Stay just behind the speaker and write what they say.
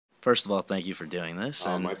First of all, thank you for doing this.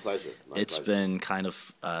 And My pleasure. it's been kind of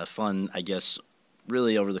fun, I guess,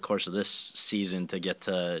 really over the course of this season to get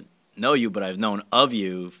to know you, but I've known of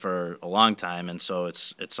you for a long time, and so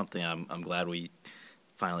it's something I'm glad we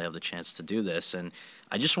finally have the chance to do this. And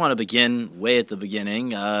I just want to begin way at the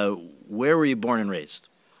beginning. Where were you born and raised?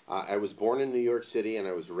 I was born in New York City, and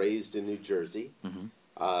I was raised in New Jersey,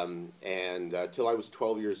 and till I was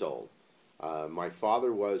 12 years old. My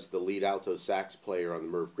father was the lead alto sax player on the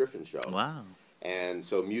Merv Griffin Show. Wow. And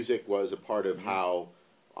so music was a part of how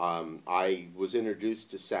I was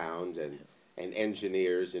introduced to sound and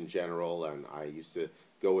engineers in general. And I used to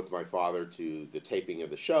go with my father to the taping of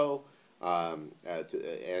the show, and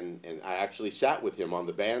I actually sat with him on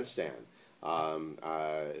the bandstand.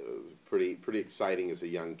 Pretty exciting as a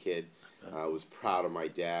young kid. I was proud of my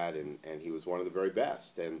dad, and he was one of the very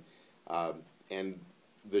best. And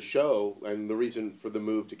the show, and the reason for the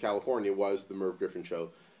move to California was the Merv Griffin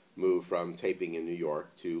Show moved from taping in New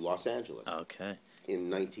York to Los Angeles. Okay. In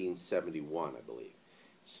 1971, I believe.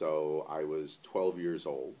 So I was 12 years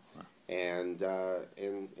old. Wow.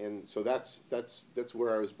 And so that's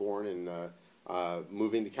where I was born. And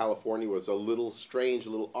moving to California was a little strange,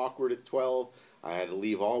 a little awkward at 12. I had to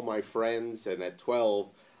leave all my friends, and at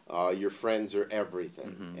 12, your friends are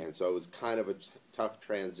everything. And so it was kind of a tough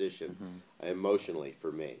transition emotionally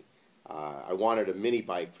for me. I wanted a mini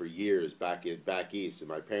bike for years back east, and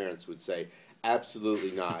my parents would say,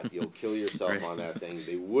 absolutely not. You'll kill yourself Right. on that thing.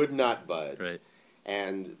 They would not budge. Right.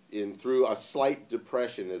 And through a slight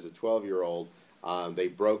depression as a 12-year-old, they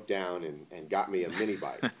broke down and got me a mini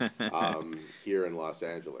bike here in Los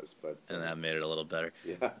Angeles. And that made it a little better.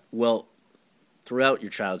 Yeah. Well, throughout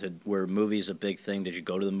your childhood, were movies a big thing? Did you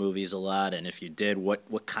go to the movies a lot? And if you did,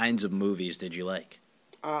 what kinds of movies did you like?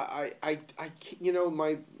 My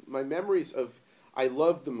memories of, I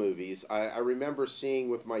loved the movies. I remember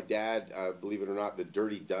seeing with my dad, believe it or not, The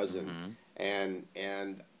Dirty Dozen, and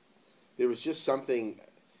there was just something,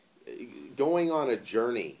 going on a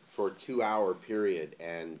journey for a 2-hour period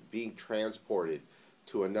and being transported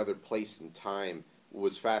to another place and time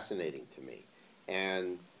was fascinating to me,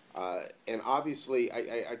 and obviously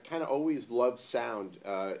I kind of always loved sound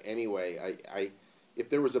anyway. If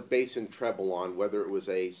there was a bass and treble on, whether it was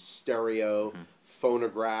a stereo,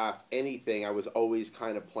 phonograph, anything, I was always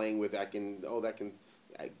kind of playing with. That can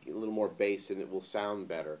a little more bass and it will sound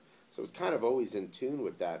better. So I was kind of always in tune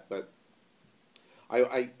with that. But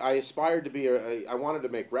I aspired to be I wanted to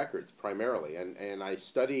make records primarily, and I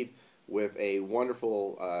studied with a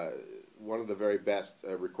wonderful one of the very best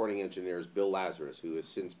recording engineers, Bill Lazarus, who has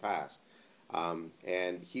since passed,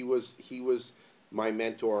 and he was my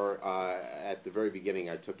mentor at the very beginning.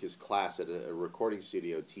 I took his class at a recording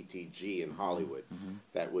studio, TTG, in Hollywood,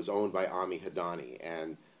 that was owned by Ami Hadani.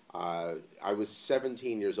 And I was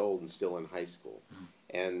 17 years old and still in high school.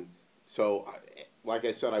 And so, like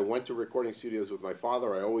I said, I went to recording studios with my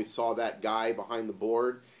father. I always saw that guy behind the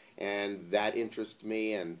board, and that interested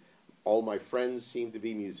me. And all my friends seemed to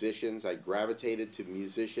be musicians. I gravitated to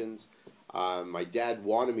musicians. My dad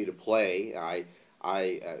wanted me to play. I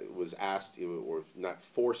was asked, or not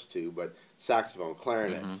forced to, but saxophone,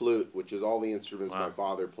 clarinet, flute, which is all the instruments my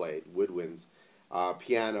father played, woodwinds,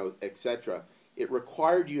 piano, etc. It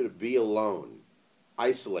required you to be alone,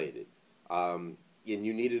 isolated, and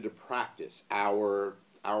you needed to practice hour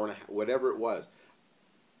and a half, whatever it was.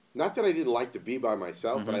 Not that I didn't like to be by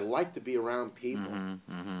myself, but I liked to be around people,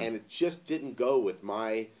 and it just didn't go with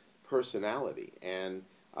my personality, and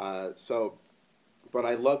but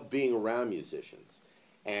I loved being around musicians,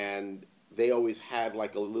 and they always had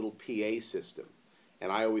like a little PA system,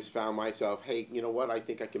 and I always found myself, hey, you know what, I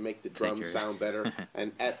think I can make the drums sound better,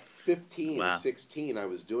 and at 15, Wow. 16, I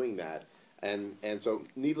was doing that, and so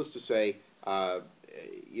needless to say,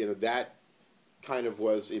 that kind of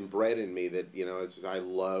was inbred in me that, I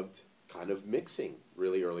loved kind of mixing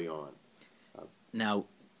really early on. Now,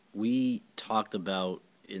 we talked about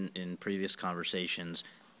in previous conversations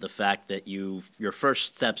the fact that your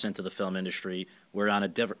first steps into the film industry were on a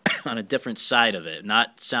different side of it,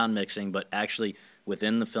 not sound mixing, but actually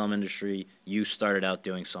within the film industry, you started out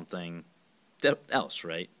doing something else,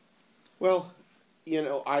 right? Well,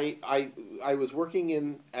 I was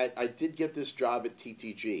working I did get this job at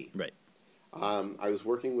TTG. Right. I was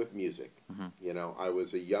working with music. I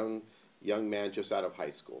was a young man just out of high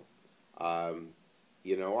school. I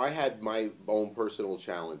had my own personal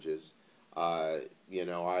challenges. I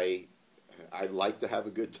like to have a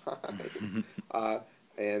good time,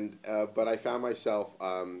 but I found myself,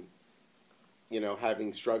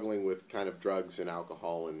 struggling with kind of drugs and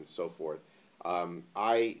alcohol and so forth.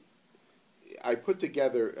 I put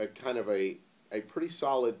together a kind of a pretty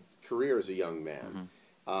solid career as a young man.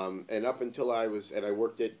 And up until I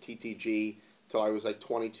worked at TTG till I was like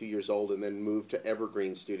 22 years old, and then moved to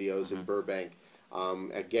Evergreen Studios in Burbank.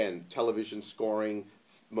 Again, television scoring,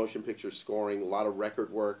 motion picture scoring, a lot of record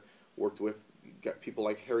work. Worked with people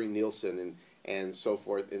like Harry Nilsson and so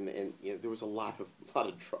forth, and you know, there was a lot of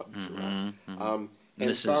drugs around. And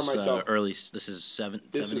this found is myself early. This is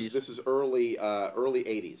 70s. This is early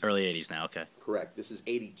 80s. Early 80s now. Okay. Correct. This is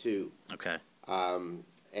 82. Okay.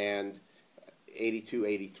 And 82,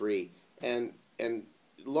 83, and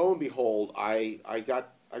lo and behold, I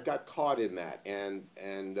got caught in that, and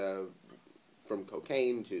from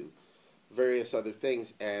cocaine to various other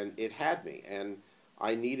things, and it had me, and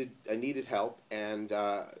I needed help, and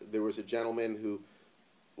there was a gentleman who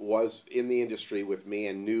was in the industry with me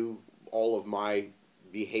and knew all of my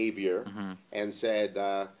behavior, and said,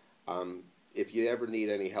 if you ever need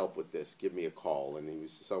any help with this, give me a call. And he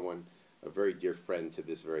was a very dear friend to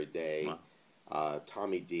this very day. Wow.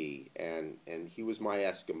 Tommy D, and he was my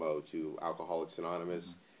Eskimo to Alcoholics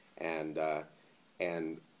Anonymous, and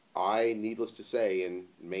I, needless to say, in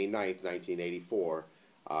May 9th, 1984,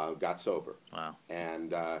 got sober. Wow.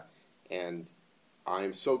 And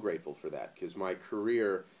I'm so grateful for that, because my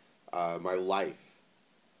career, my life,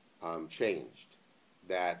 changed.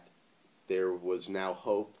 That there was now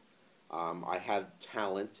hope. I had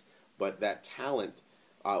talent, but that talent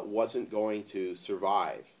wasn't going to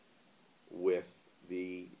survive with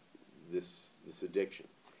this addiction,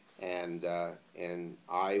 and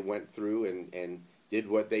I went through and did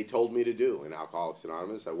what they told me to do in Alcoholics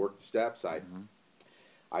Anonymous. I worked the steps. I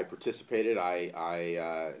participated.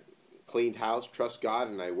 I cleaned house, trust God,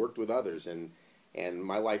 and I worked with others, and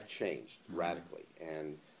my life changed radically.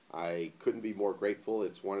 And I couldn't be more grateful.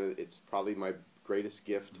 It's probably my greatest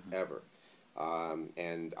gift ever,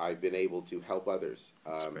 and I've been able to help others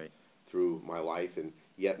through my life, and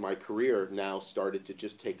yet my career now started to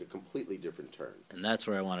just take a completely different turn. And that's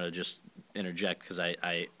where I wanted to just interject, because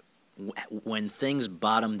when things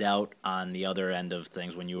bottomed out on the other end of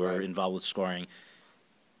things, when you were involved with scoring,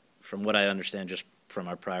 from what I understand, just from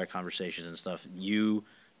our prior conversations and stuff, you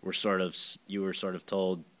were sort of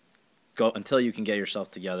told, go until you can get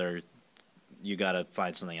yourself together. You got to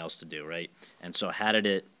find something else to do, right? And so, how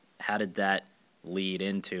did that lead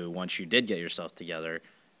into, once you did get yourself together,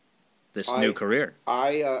 this new career?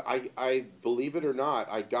 I believe it or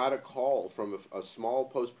not, I got a call from a small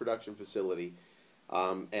post-production facility,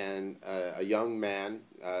 and a young man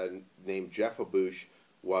named Jeff Habouche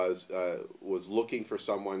was looking for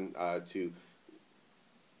someone to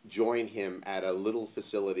join him at a little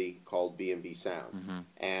facility called B&B Sound.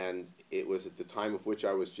 And it was at the time of which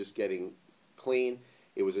I was just getting clean.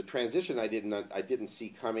 It was a transition I didn't see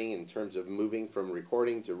coming in terms of moving from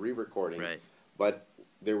recording to re-recording. Right. But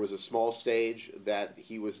there was a small stage that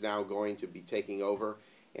he was now going to be taking over,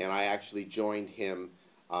 and I actually joined him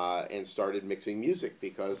and started mixing music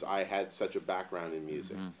because I had such a background in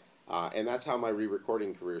music. And that's how my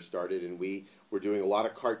re-recording career started, and we were doing a lot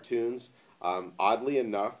of cartoons. Oddly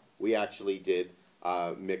enough, we actually did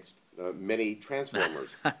mixed many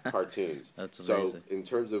Transformers cartoons. That's amazing. So in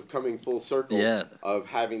terms of coming full circle of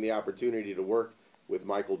having the opportunity to work with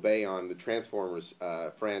Michael Bay on the Transformers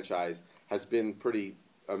franchise has been pretty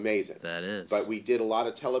amazing. That is. But we did a lot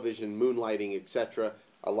of television, moonlighting, etc.,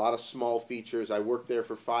 a lot of small features. I worked there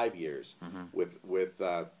for 5 years with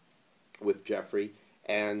Jeffrey,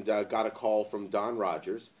 and got a call from Don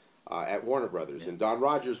Rogers at Warner Brothers. And Don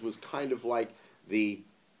Rogers was kind of like the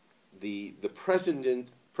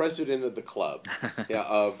president of the club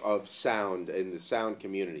of sound in the sound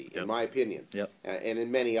community, in my opinion, and in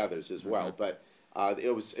many others as well. But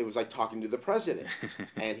it was like talking to the president,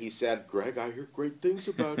 and he said, "Greg, I hear great things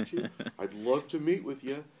about you. I'd love to meet with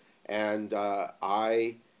you." And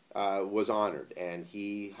I was honored, and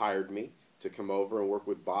he hired me to come over and work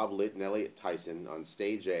with Bob Litt and Elliot Tyson on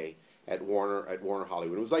Stage A at Warner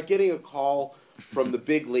Hollywood. It was like getting a call from the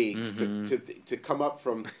big leagues to come up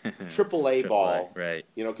from AAA ball. Right.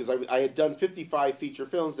 You know, because I had done 55 feature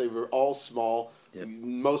films. They were all small.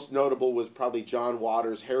 Most notable was probably John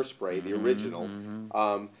Waters' Hairspray, the original.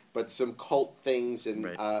 But some cult things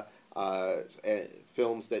and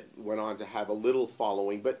films that went on to have a little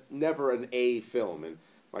following, but never an A film. And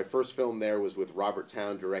my first film there was with Robert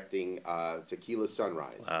Towne directing Tequila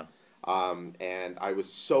Sunrise. Wow. And I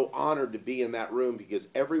was so honored to be in that room because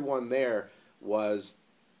everyone there was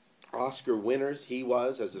Oscar winners. He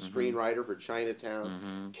was, as a screenwriter for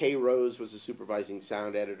Chinatown. Kay Rose was a supervising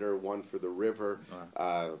sound editor, one for The River.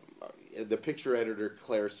 The picture editor,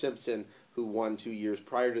 Claire Simpson, who won 2 years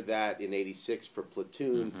prior to that in '86 for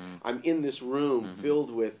Platoon. I'm in this room filled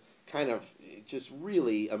with kind of just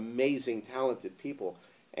really amazing, talented people,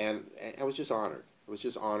 and I was just honored. I was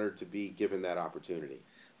just honored to be given that opportunity.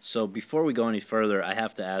 So before we go any further, I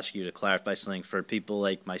have to ask you to clarify something for people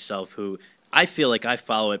like myself who I feel like I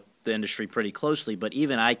follow the industry pretty closely, but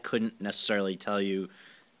even I couldn't necessarily tell you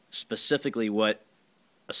specifically what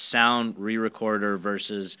a sound re-recorder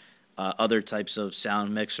versus other types of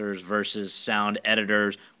sound mixers versus sound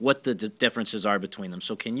editors, what the differences are between them.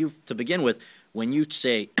 So can you, to begin with, when you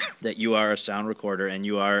say that you are a sound recorder and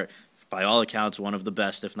you are, by all accounts, one of the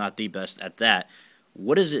best, if not the best at that,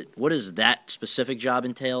 what is it? What does that specific job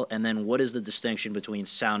entail? And then what is the distinction between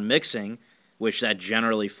sound mixing, which that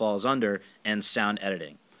generally falls under, and sound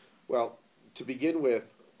editing? Well, to begin with,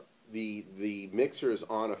 the mixers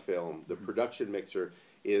on a film, the production mixer,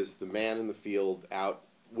 is the man in the field out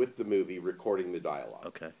with the movie recording the dialogue.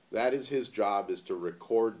 Okay. That is his job, is to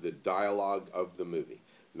record the dialogue of the movie,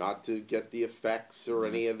 not to get the effects or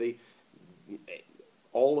any of the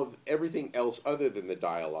everything else other than the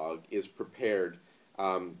dialogue is prepared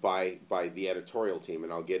by the editorial team,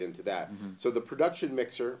 and I'll get into that. So the production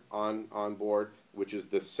mixer on board, which is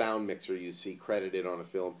the sound mixer you see credited on a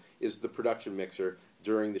film, is the production mixer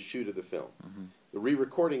during the shoot of the film. The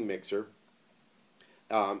re-recording mixer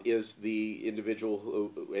is the individual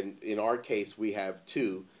who, in our case, we have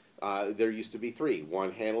two. There used to be three: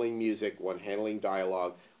 one handling music, one handling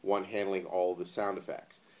dialogue, one handling all the sound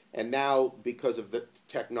effects. And now, because of the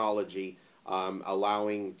technology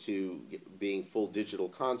allowing to being full digital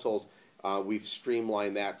consoles, we've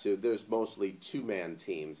streamlined that to there's mostly two-man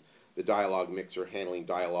teams. The dialogue mixer handling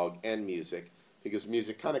dialogue and music, because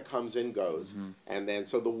music kind of comes and goes, and then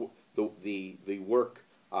so the work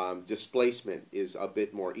displacement is a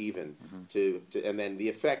bit more even. And then the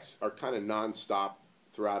effects are kind of nonstop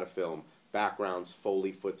throughout a film. Backgrounds,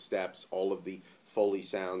 Foley footsteps, all of the Foley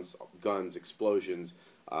sounds, guns, explosions,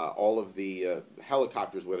 all of the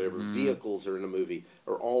helicopters, whatever vehicles are in a movie,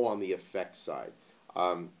 are all on the effects side.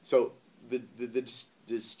 So the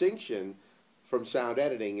distinction from sound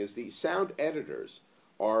editing is the sound editors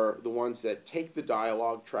are the ones that take the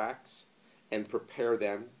dialogue tracks and prepare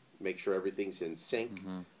them, make sure everything's in sync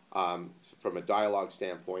from a dialogue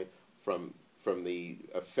standpoint, from the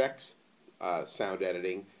effects sound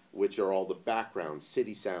editing, which are all the backgrounds,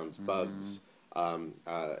 city sounds, bugs,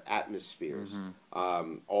 atmospheres,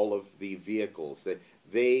 all of the vehicles. That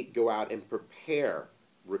they go out and prepare,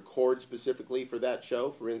 record specifically for that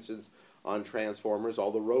show. For instance, on Transformers,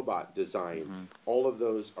 all the robot design, all of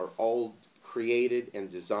those are all created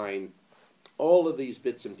and designed, all of these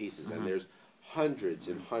bits and pieces, and there's hundreds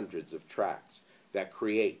and hundreds of tracks that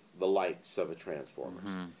create the likes of a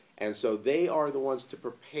Transformers. And so they are the ones to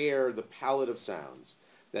prepare the palette of sounds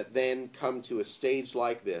that then come to a stage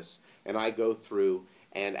like this, and I go through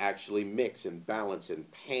and actually mix and balance and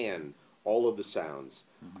pan all of the sounds,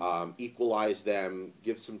 equalize them,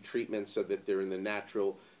 give some treatment so that they're in the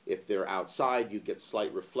natural. If they're outside, you get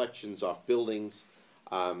slight reflections off buildings.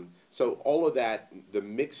 So all of that, the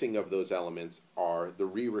mixing of those elements are the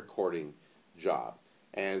re-recording job.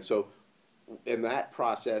 And so in that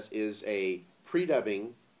process is a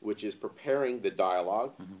pre-dubbing, which is preparing the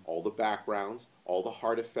dialogue, all the backgrounds, all the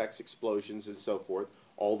hard effects, explosions and so forth,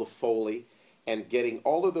 all the Foley, and getting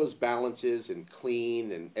all of those balances and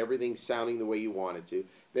clean and everything sounding the way you want it to.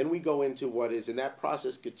 Then we go into what is, and that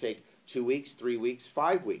process could take 2 weeks, 3 weeks,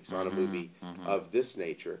 5 weeks on a movie of this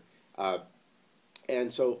nature.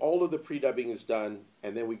 And so all of the pre-dubbing is done,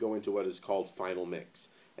 and then we go into what is called final mix.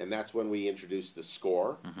 And that's when we introduce the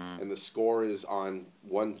score, and the score is on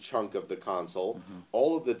one chunk of the console.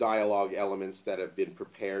 All of the dialogue elements that have been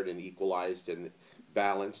prepared and equalized and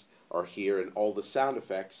balanced are here, and all the sound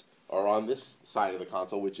effects are on this side of the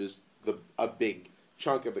console, which is a big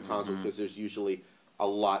chunk of the console, because there's usually a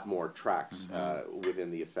lot more tracks within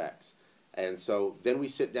the effects. And so then we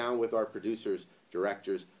sit down with our producers,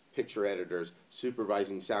 directors, picture editors,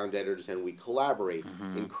 supervising sound editors, and we collaborate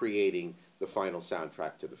in creating the final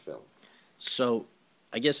soundtrack to the film. So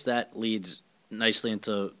I guess that leads nicely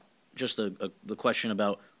into just the question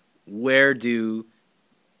about where do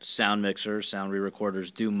sound mixers, sound re-recorders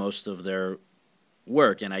do most of their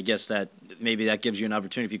work, and I guess that maybe that gives you an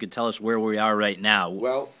opportunity if you could tell us where we are right now.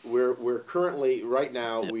 Well, we're currently, right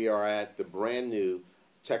now, we are at the brand new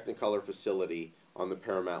Technicolor facility on the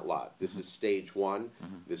Paramount lot. This is stage one.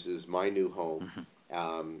 This is my new home,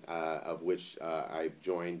 of which I've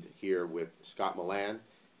joined here with Scott Milan.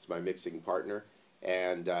 It's my mixing partner,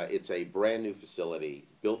 and it's a brand new facility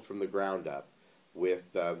built from the ground up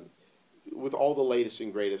with all the latest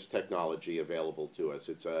and greatest technology available to us.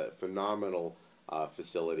 It's a phenomenal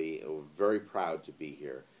facility. We're very proud to be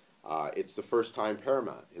here. It's the first time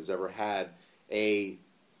Paramount has ever had a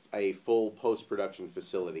full post-production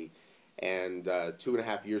facility. And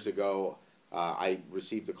 2.5 years ago, I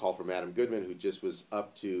received a call from Adam Goodman, who just was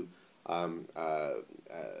up to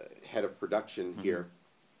head of production here.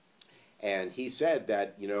 And he said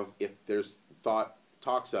that, if there's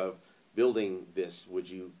talks of building this, would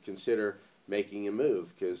you consider making a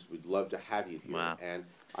move? Because we'd love to have you here. Wow. And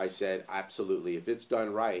I said, absolutely. If it's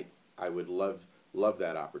done right, I would love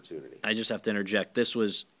that opportunity. I just have to interject. This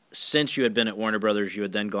was since you had been at Warner Brothers, you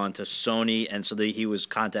had then gone to Sony, and so he was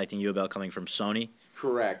contacting you about coming from Sony?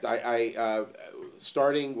 Correct. I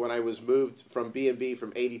starting when I was moved from B&B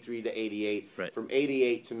from 83 to 88. Right. From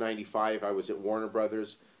 88 to 95, I was at Warner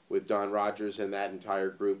Brothers with Don Rogers and that entire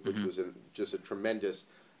group, which was just a tremendous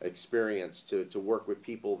experience to work with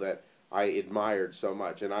people that I admired so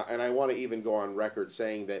much. And I want to even go on record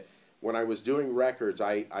saying that when I was doing records,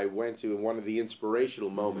 I went to one of the inspirational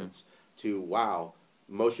moments to, wow,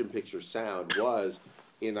 motion picture sound was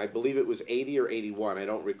in, I believe it was 80 or 81, I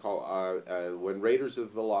don't recall, when Raiders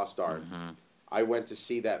of the Lost Ark, I went to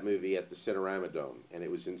see that movie at the Cinerama Dome, and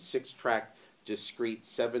it was in 6-track, discrete,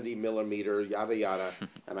 70 millimeter, yada yada,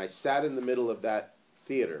 and I sat in the middle of that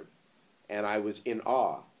theater, and I was in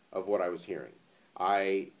awe of what I was hearing.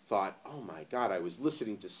 I thought, oh my God, I was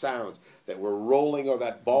listening to sounds that were rolling, or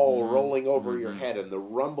that ball rolling over your head, and the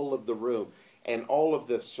rumble of the room, and all of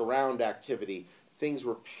the surround activity. Things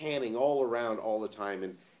were panning all around all the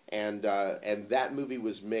time, and that movie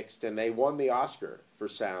was mixed, and they won the Oscar for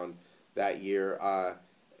sound that year.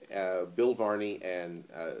 Bill Varney and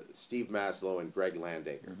Steve Maslow and Greg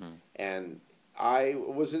Landaker, and I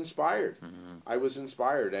was inspired. I was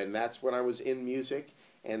inspired, and that's when I was in music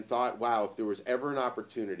and thought, wow, if there was ever an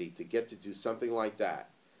opportunity to get to do something like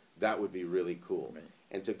that, that would be really cool. Right.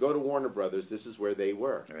 And to go to Warner Brothers, this is where they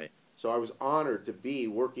were. Right. So I was honored to be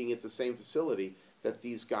working at the same facility that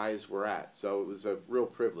these guys were at. So it was a real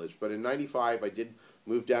privilege. But in 95, I did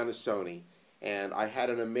move down to Sony, and I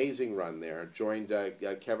had an amazing run there. Joined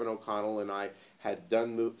Kevin O'Connell, and I had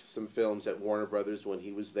done some films at Warner Brothers when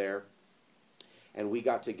he was there. And we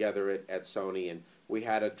got together at Sony, and we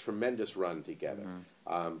had a tremendous run together.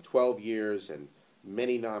 12 years and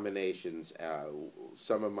many nominations,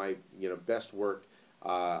 some of my best work.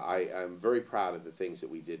 I'm very proud of the things that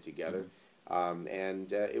we did together.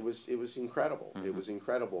 And it was incredible. It was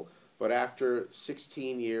incredible. But after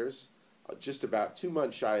 16 years, just about 2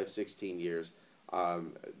 months shy of 16 years,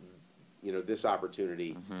 this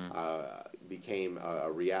opportunity became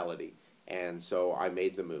a reality. And so I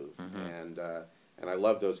made the move. And I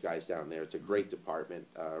love those guys down there. It's a great department.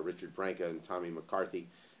 Richard Branca and Tommy McCarthy,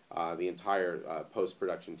 the entire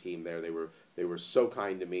post-production team there, they were so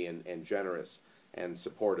kind to me and generous and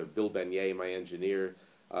supportive. Bill Beignet, my engineer,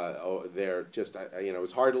 they're just, it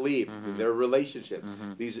was hard to leave. Their relationship,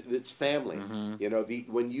 it's family.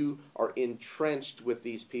 When you are entrenched with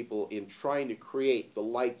these people in trying to create the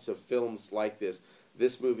lights of films like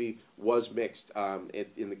this movie was mixed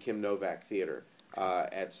in the Kim Novak Theater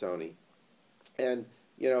at Sony. And,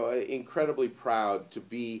 incredibly proud to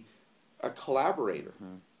be a collaborator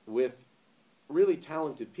with really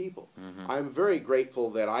talented people. I'm very grateful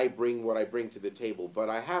that I bring what I bring to the table, but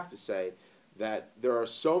I have to say that there are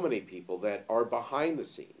so many people that are behind the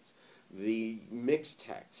scenes, the mix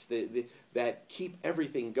techs, that keep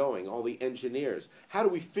everything going, all the engineers. How do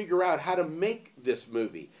we figure out how to make this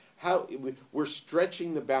movie? We're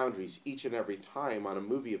stretching the boundaries each and every time on a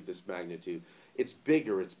movie of this magnitude. It's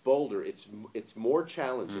bigger, it's bolder, it's more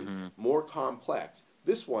challenging, more complex.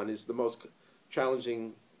 This one is the most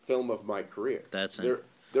challenging film of my career.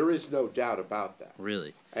 There is no doubt about that.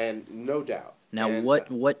 Really? And no doubt. Now,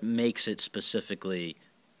 what makes it specifically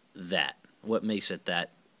that? What makes it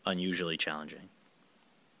that unusually challenging?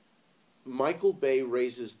 Michael Bay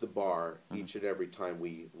raises the bar each and every time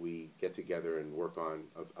we get together and work on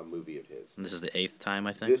a movie of his. And this is the 8th time,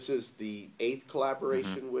 I think? This is the 8th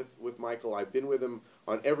collaboration with Michael. I've been with him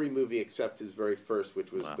on every movie except his very first,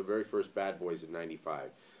 which was the very first Bad Boys in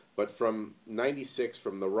 95. But from 96,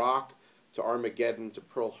 from The Rock to Armageddon to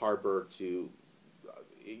Pearl Harbor to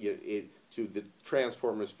the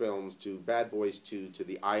Transformers films, to Bad Boys 2, to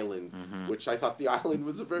The Island, which I thought The Island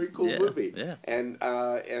was a very cool movie. Yeah. And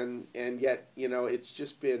yet, it's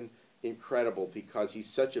just been incredible because he's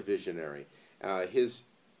such a visionary.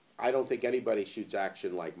 I don't think anybody shoots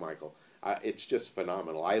action like Michael. It's just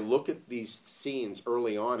phenomenal. I look at these scenes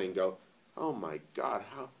early on and go, oh my God,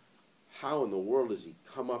 how in the world has he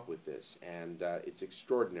come up with this? And it's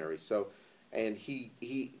extraordinary. So, and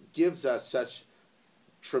he gives us such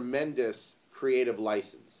tremendous creative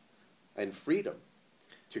license and freedom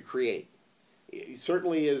to create. He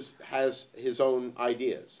certainly has his own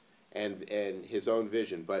ideas, and his own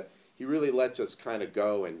vision, but he really lets us kind of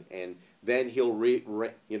go, and then he'll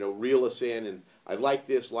reel us in, and I like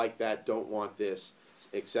this, like that, don't want this,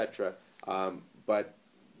 etc. But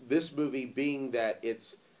this movie, being that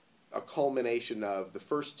it's a culmination of the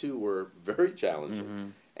first two were very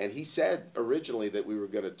challenging, and he said originally that we were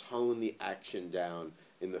going to tone the action down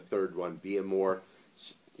in the third one, be a more,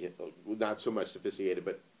 not so much sophisticated,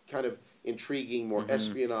 but kind of intriguing, more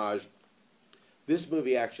espionage. This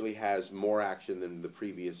movie actually has more action than the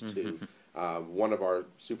previous two. One of our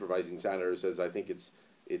supervising senators says, I think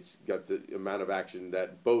it's got the amount of action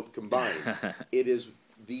that both combined. It is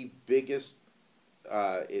the biggest,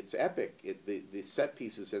 it's epic. The set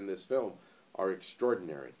pieces in this film are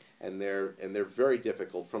extraordinary, and they're very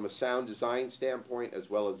difficult from a sound design standpoint as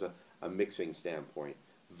well as a mixing standpoint.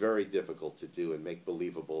 Very difficult to do and make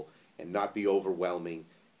believable and not be overwhelming.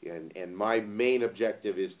 And my main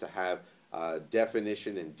objective is to have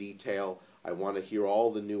definition and detail. I want to hear all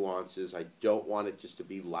the nuances. I don't want it just to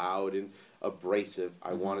be loud and abrasive.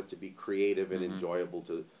 I want it to be creative and enjoyable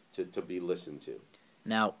to be listened to.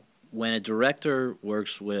 Now, when a director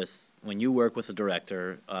when you work with a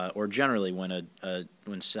director, or generally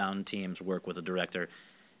when sound teams work with a director,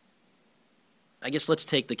 I guess let's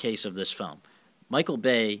take the case of this film. Michael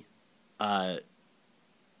Bay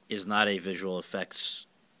is not a visual effects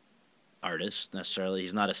artist necessarily.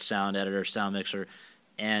 He's not a sound editor, sound mixer,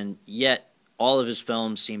 and yet all of his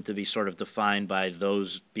films seem to be sort of defined by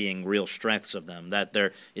those being real strengths of them. That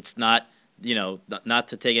it's not, not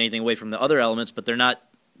to take anything away from the other elements, but they're not.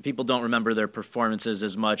 People don't remember their performances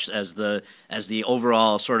as much as the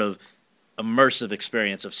overall sort of immersive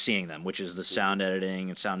experience of seeing them, which is the sound editing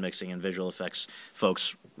and sound mixing and visual effects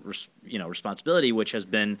folks, responsibility, which has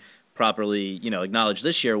been properly, acknowledged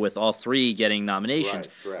this year with all three getting nominations.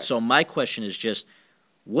 Right. So my question is just,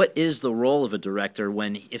 what is the role of a director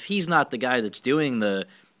if he's not the guy that's doing the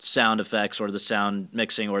sound effects or the sound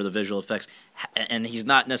mixing or the visual effects, and he's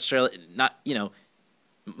not necessarily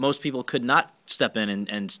most people could not step in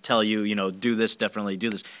and tell you, do this differently, do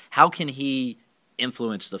this. How can he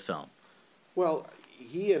influence the film? Well,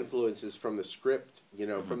 he influences from the script,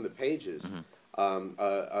 from the pages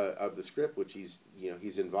of the script, which he's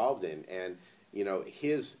involved in, and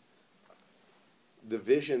the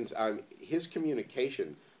visions, his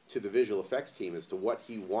communication to the visual effects team as to what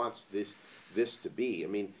he wants this to be. I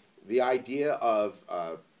mean, the idea of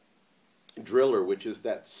Driller, which is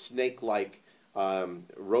that snake-like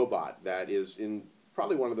robot that is in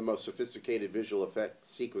probably one of the most sophisticated visual effects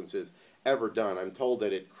sequences ever done. I'm told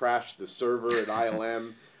that it crashed the server at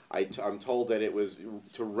ILM. I'm told that it was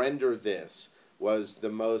to render this was the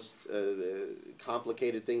most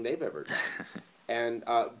complicated thing they've ever done. And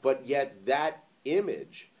but yet that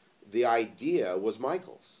image, the idea was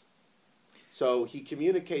Michael's. So he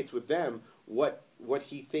communicates with them what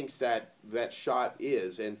he thinks that shot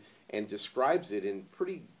is, and describes it in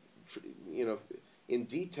pretty in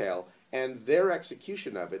detail, and their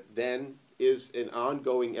execution of it then is an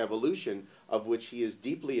ongoing evolution of which he is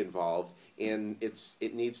deeply involved in.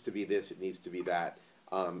 It needs to be this, it needs to be that,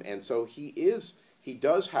 and so he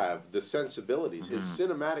does have the sensibilities. His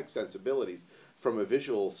cinematic sensibilities from a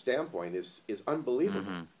visual standpoint is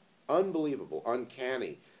unbelievable, unbelievable,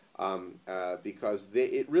 uncanny, because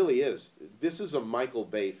it really is. This is a Michael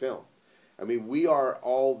Bay film. I mean, we are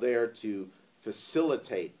all there to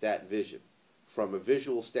facilitate that vision from a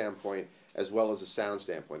visual standpoint as well as a sound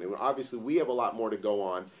standpoint. And obviously we have a lot more to go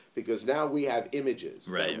on because now we have images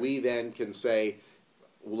that we then can say,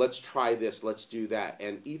 well, let's try this, let's do that.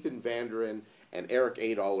 And Ethan Vanderen and Eric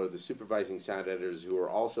Adol are the supervising sound editors who are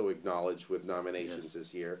also acknowledged with nominations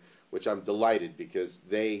this year, which I'm delighted because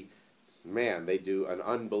they do an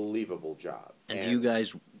unbelievable job. And do you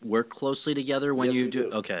guys work closely together when you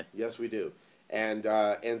do? Okay. Yes, we do. And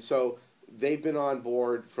so they've been on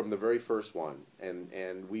board from the very first one,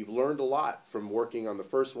 and we've learned a lot from working on the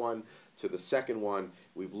first one to the second one.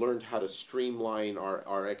 We've learned how to streamline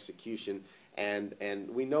our execution, and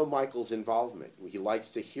we know Michael's involvement. He likes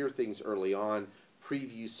to hear things early on,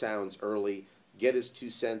 preview sounds early, get his 2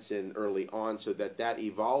 cents in early on so that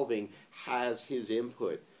evolving has his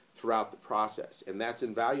input throughout the process, and that's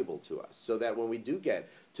invaluable to us, so that when we do get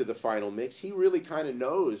to the final mix, he really kind of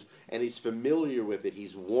knows and he's familiar with it,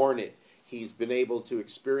 he's worn it, he's been able to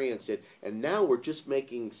experience it, and now we're just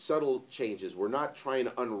making subtle changes. We're not trying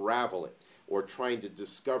to unravel it or trying to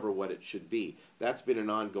discover what it should be. That's been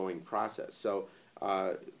an ongoing process. So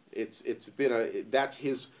it's been that's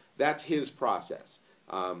his process,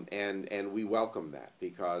 and we welcome that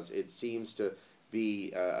because it seems to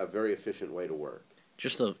be a very efficient way to work.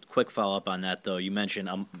 Just a quick follow-up on that, though. You mentioned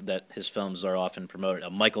that his films are often promoted, a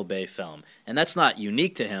Michael Bay film. And that's not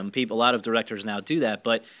unique to him. A lot of directors now do that.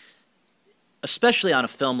 But especially on a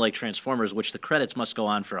film like Transformers, which the credits must go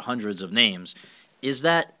on for hundreds of names, is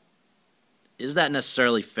that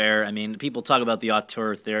necessarily fair? I mean, people talk about the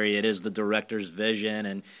auteur theory. It is the director's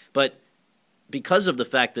vision. But because of the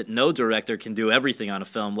fact that no director can do everything on a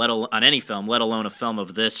film, on any film, let alone a film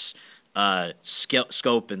of this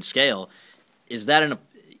scope and scale, is that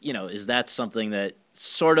something that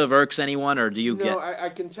sort of irks anyone, or do you get? No, I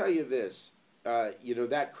can tell you this.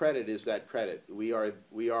 That credit is that credit. We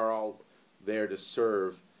are all there to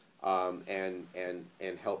serve and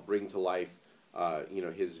help bring to life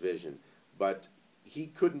his vision. But he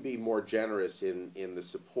couldn't be more generous in the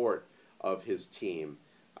support of his team.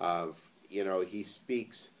 He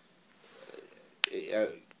speaks.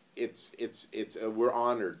 We're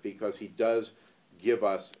honored because he does give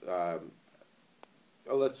us.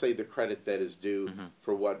 Let's say the credit that is due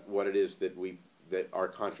for what it is that our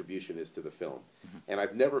contribution is to the film. And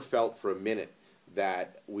I've never felt for a minute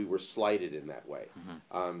that we were slighted in that way.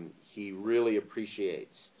 He really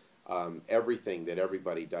appreciates everything that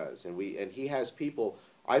everybody does, and he has people.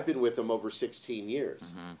 I've been with him over 16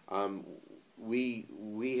 years.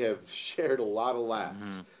 We have shared a lot of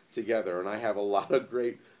laughs together, and I have a lot of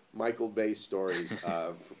great Michael Bay stories,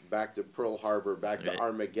 back to Pearl Harbor, back to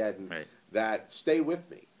Armageddon, that stay with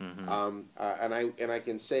me. And I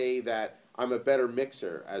can say that I'm a better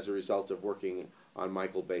mixer as a result of working on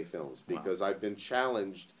Michael Bay films, because I've been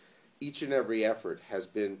challenged. Each and every effort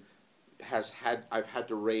I've had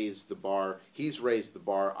to raise the bar. He's raised the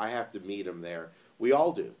bar. I have to meet him there. We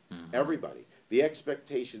all do. Everybody. The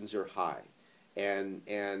expectations are high,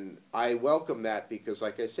 and I welcome that, because,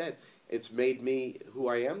 like I said, it's made me who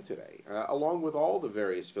I am today, along with all the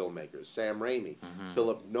various filmmakers, Sam Raimi,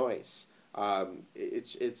 Philip Noyce.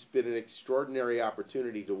 It's been an extraordinary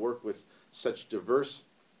opportunity to work with such diverse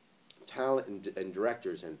talent and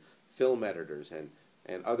directors and film editors and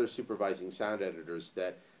other supervising sound editors,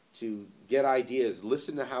 that to get ideas,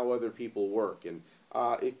 listen to how other people work, and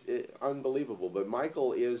it's unbelievable. But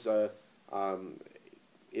Michael is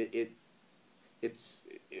it's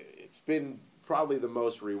been probably the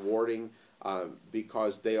most rewarding,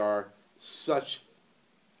 because they are such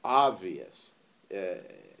obvious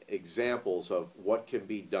examples of what can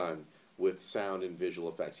be done with sound and visual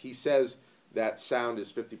effects. He says that sound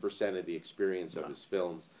is 50% of the experience of his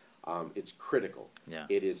films. It's critical.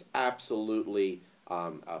 It is absolutely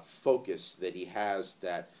a focus that he has,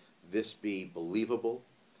 that this be believable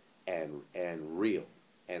and real.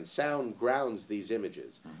 And sound grounds these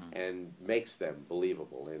images and makes them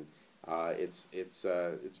believable. And it's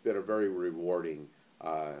been a very rewarding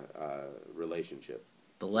relationship.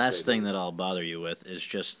 The last thing that I'll bother you with is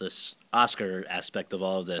just this Oscar aspect of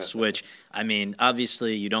all of this, which, I mean,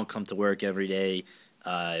 obviously you don't come to work every day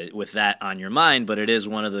with that on your mind, but it is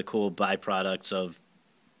one of the cool byproducts of,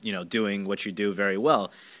 doing what you do very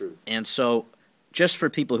well. True. And so, just for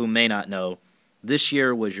people who may not know, this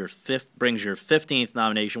year was brings your 15th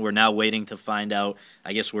nomination. We're now waiting to find out.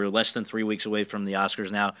 I guess we're less than 3 weeks away from the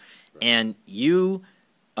Oscars now. Right. And you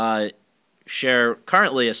share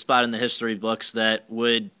currently a spot in the history books that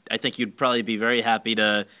I think you'd probably be very happy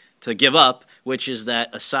to give up, which is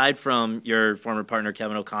that aside from your former partner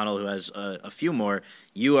Kevin O'Connell, who has a few more,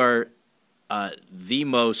 you are the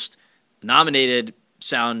most nominated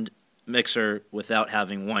sound mixer without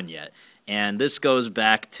having won yet. And this goes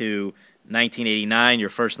back to 1989, your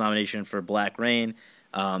first nomination for Black Rain,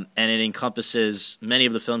 and it encompasses many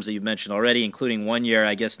of the films that you've mentioned already, including one year,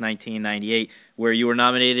 I guess 1998, where you were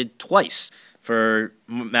nominated twice for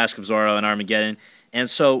Mask of Zorro and Armageddon. And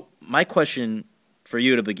so my question for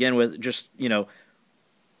you to begin with, just, do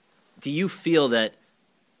you feel that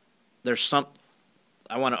there's some –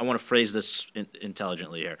 I want to phrase this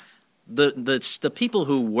intelligently here. The people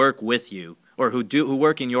who work with you or who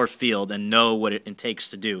work in your field and know what it takes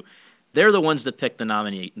to do, they're the ones that pick the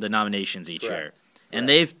nominations each year, and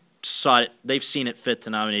they've seen it fit to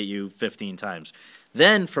nominate you 15 times.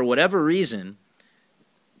 Then, for whatever reason,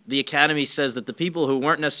 the Academy says that the people who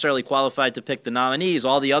weren't necessarily qualified to pick the nominees,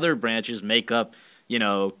 all the other branches, makeup,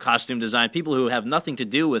 costume design, people who have nothing to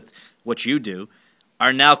do with what you do,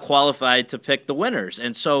 are now qualified to pick the winners.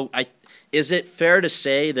 And so, is it fair to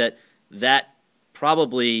say that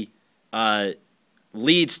probably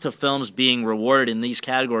leads to films being rewarded in these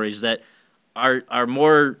categories that are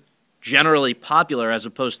more generally popular as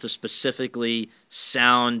opposed to specifically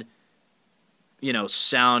sound mixing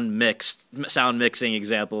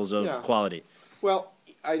examples of quality? Well,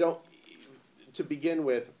 to begin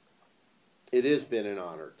with, it has been an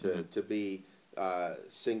honor to be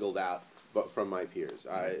singled out, but from my peers,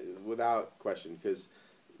 without question, because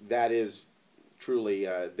that is truly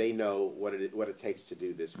they know what it takes to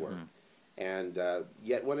do this work, and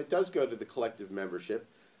yet when it does go to the collective membership,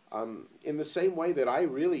 in the same way that I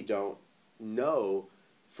really don't know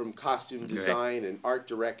from costume design and art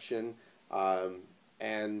direction,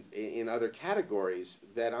 and in other categories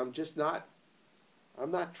that I'm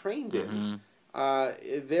not trained in.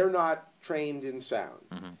 They're not trained in sound,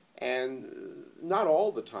 and not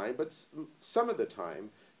all the time, but some of the time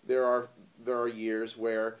there are years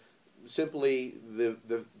where simply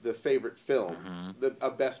the favorite film, a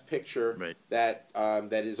best picture that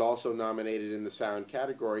is also nominated in the sound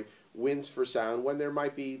category wins for sound, when there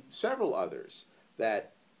might be several others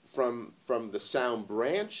that from the sound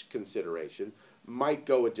branch consideration might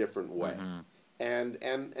go a different way. And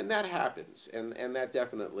that happens, and that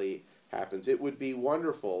definitely happens. It would be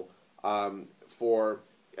wonderful for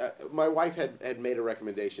my wife had made a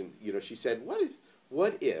recommendation. You know, she said,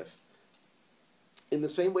 what if in the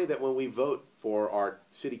same way that when we vote for our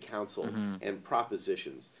city council and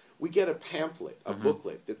propositions, we get a pamphlet, a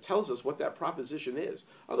booklet that tells us what that proposition is.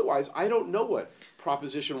 Otherwise, I don't know what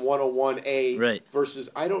Proposition 101A versus,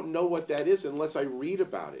 I don't know what that is unless I read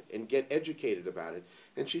about it and get educated about it.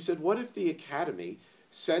 And she said, what if the Academy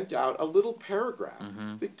sent out a little paragraph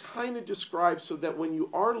that kind of describes, so that when you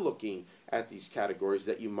are looking at these categories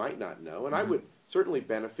that you might not know, and I would certainly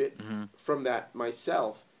benefit from that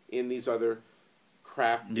myself in these other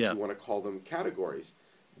craft, if you want to call them, categories,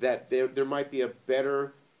 that there might be a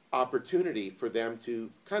better opportunity for them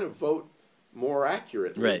to kind of vote more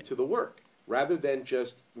accurately to the work, rather than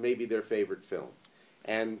just maybe their favorite film.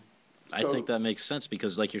 And so, I think that makes sense,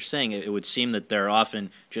 because like you're saying, it would seem that there are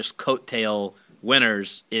often just coattail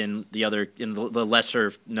winners in the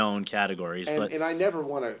lesser known categories. And I never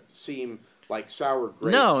want to seem like sour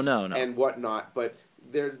grapes no. and whatnot, but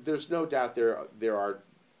there's no doubt there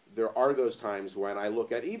are those times when I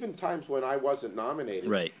look at, even times when I wasn't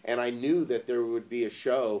nominated, and I knew that there would be a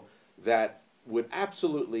show that would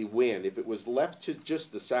absolutely win. If it was left to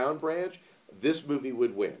just the sound branch, this movie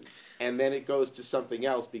would win. And then it goes to something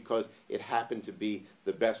else because it happened to be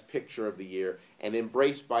the best picture of the year, and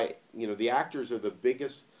embraced by, the actors are the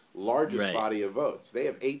largest body of votes. They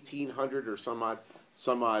have 1,800 or some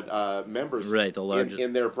odd members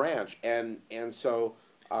in their branch. And so...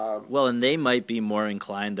 well, and they might be more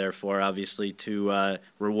inclined, therefore, obviously, to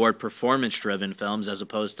reward performance-driven films as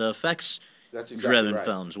opposed to effects-driven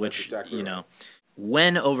films, which,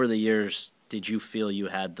 when over the years did you feel you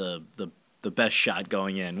had the best shot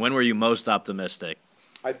going in? When were you most optimistic?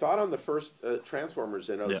 I thought on the first Transformers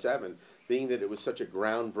in 2007, being that it was such a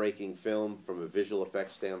groundbreaking film from a visual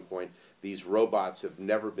effects standpoint, these robots have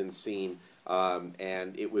never been seen,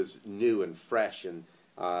 and it was new and fresh, and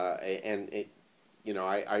it,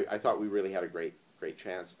 I thought we really had a great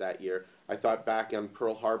chance that year. I thought back on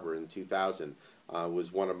Pearl Harbor in 2000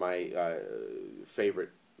 was one of my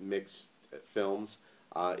favorite mixed films.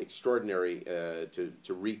 Extraordinary to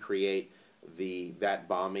recreate that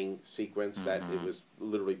bombing sequence. That it was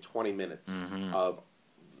literally 20 minutes of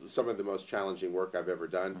some of the most challenging work I've ever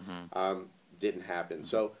done. Didn't happen.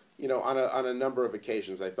 So on a number of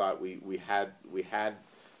occasions, I thought we had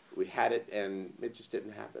it, and it just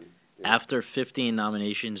didn't happen. After 15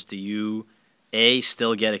 nominations, do you, A,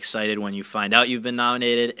 still get excited when you find out you've been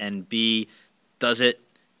nominated, and B, does it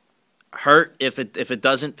hurt if it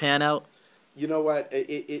doesn't pan out? You know what?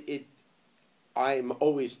 I'm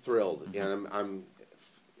always thrilled, and I'm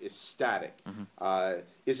ecstatic.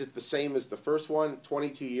 Is it the same as the first one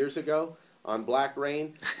 22 years ago on Black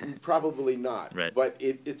Rain? Probably not. But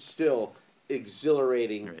it's still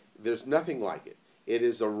exhilarating. There's nothing like it. It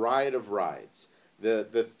is a ride of rides.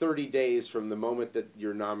 The 30 days from the moment that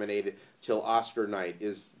you're nominated till Oscar night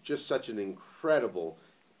is just such an incredible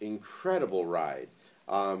ride,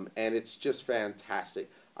 and it's just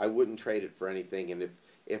fantastic. I wouldn't trade it for anything. And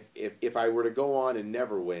if I were to go on and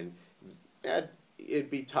never win,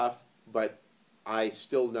 it'd be tough. But I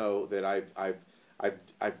still know that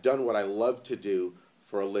I've done what I love to do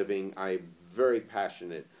for a living. I'm very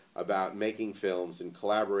passionate about making films and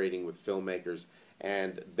collaborating with filmmakers.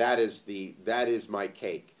 And that is my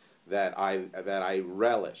cake, that I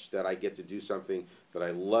relish, that I get to do something that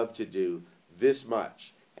I love to do this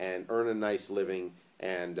much and earn a nice living,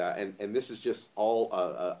 and this is just all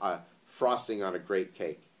frosting on a great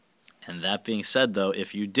cake. And that being said, though,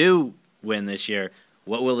 if you do win this year,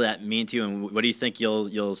 what will that mean to you, and what do you think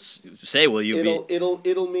you'll say? Will you It'll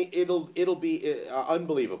be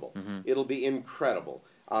unbelievable. It'll be incredible.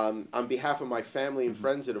 On behalf of my family and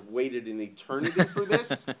friends that have waited an eternity for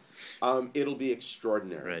this, it'll be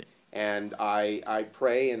extraordinary. And I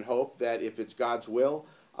pray and hope that if it's God's will,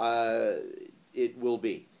 it will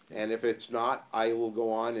be. And if it's not, I will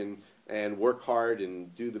go on and work hard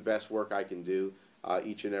and do the best work I can do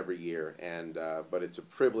each and every year. And but it's a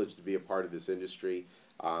privilege to be a part of this industry.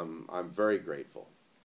 I'm very grateful.